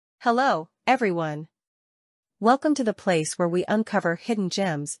Hello, everyone. Welcome to the place where we uncover hidden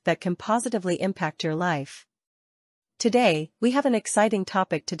gems that can positively impact your life. Today, we have an exciting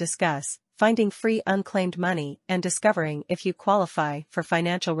topic to discuss: finding free unclaimed money and discovering if you qualify for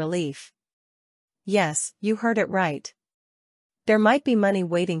financial relief. Yes, you heard it right. There might be money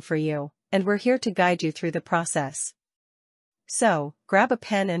waiting for you, and we're here to guide you through the process. So, grab a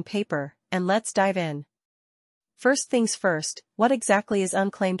pen and paper, and let's dive in. First things first, what exactly is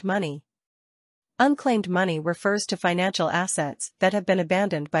unclaimed money? Unclaimed money refers to financial assets that have been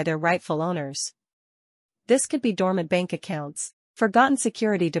abandoned by their rightful owners. This could be dormant bank accounts, forgotten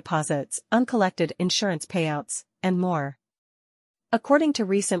security deposits, uncollected insurance payouts, and more. According to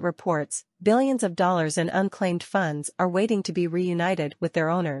recent reports, billions of dollars in unclaimed funds are waiting to be reunited with their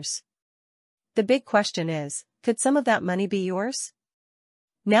owners. The big question is, could some of that money be yours?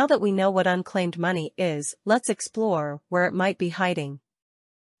 Now that we know what unclaimed money is, let's explore where it might be hiding.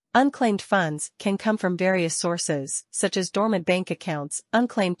 Unclaimed funds can come from various sources, such as dormant bank accounts,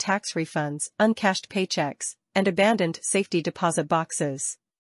 unclaimed tax refunds, uncashed paychecks, and abandoned safety deposit boxes.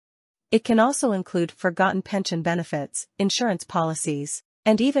 It can also include forgotten pension benefits, insurance policies,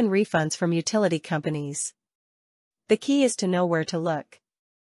 and even refunds from utility companies. The key is to know where to look.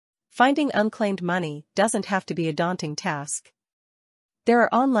 Finding unclaimed money doesn't have to be a daunting task. There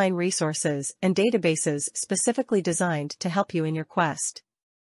are online resources and databases specifically designed to help you in your quest.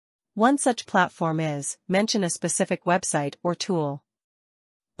 One such platform is, mention a specific website or tool.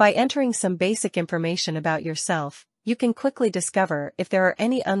 By entering some basic information about yourself, you can quickly discover if there are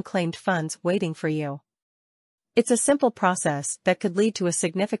any unclaimed funds waiting for you. It's a simple process that could lead to a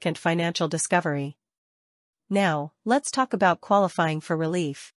significant financial discovery. Now, let's talk about qualifying for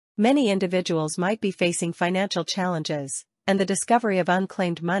relief. Many individuals might be facing financial challenges, and the discovery of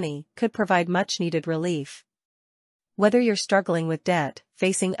unclaimed money could provide much-needed relief. Whether you're struggling with debt,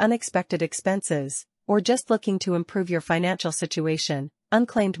 facing unexpected expenses, or just looking to improve your financial situation,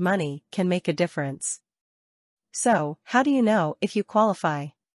 unclaimed money can make a difference. So, how do you know if you qualify?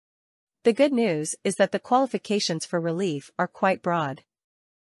 The good news is that the qualifications for relief are quite broad.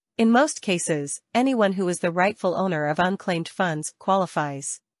 In most cases, anyone who is the rightful owner of unclaimed funds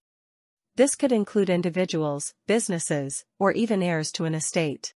qualifies. This could include individuals, businesses, or even heirs to an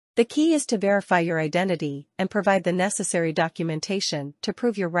estate. The key is to verify your identity and provide the necessary documentation to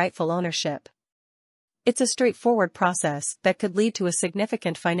prove your rightful ownership. It's a straightforward process that could lead to a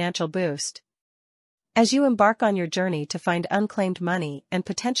significant financial boost. As you embark on your journey to find unclaimed money and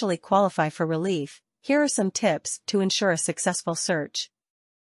potentially qualify for relief, here are some tips to ensure a successful search.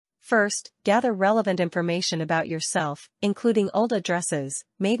 First, gather relevant information about yourself, including old addresses,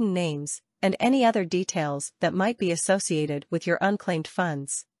 maiden names, and any other details that might be associated with your unclaimed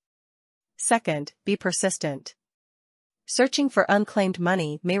funds. Second, be persistent. Searching for unclaimed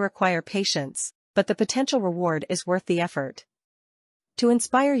money may require patience, but the potential reward is worth the effort. To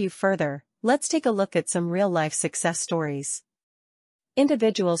inspire you further, let's take a look at some real-life success stories.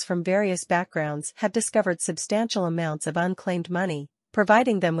 Individuals from various backgrounds have discovered substantial amounts of unclaimed money,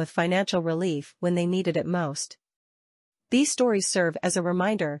 providing them with financial relief when they needed it most. These stories serve as a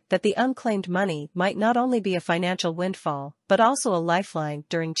reminder that the unclaimed money might not only be a financial windfall, but also a lifeline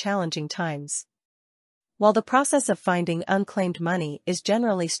during challenging times. While the process of finding unclaimed money is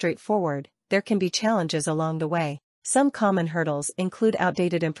generally straightforward, there can be challenges along the way. Some common hurdles include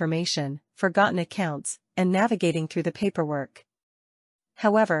outdated information, forgotten accounts, and navigating through the paperwork.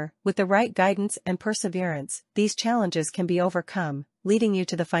 However, with the right guidance and perseverance, these challenges can be overcome, leading you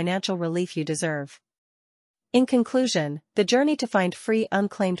to the financial relief you deserve. In conclusion, the journey to find free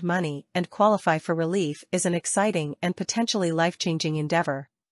unclaimed money and qualify for relief is an exciting and potentially life-changing endeavor.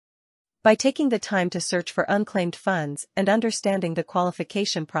 By taking the time to search for unclaimed funds and understanding the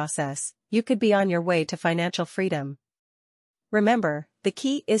qualification process, you could be on your way to financial freedom. Remember, the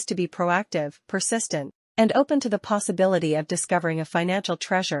key is to be proactive, persistent, and open to the possibility of discovering a financial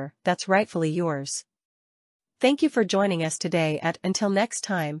treasure that's rightfully yours. Thank you for joining us today. Until next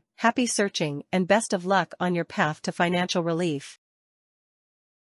time, happy searching and best of luck on your path to financial relief.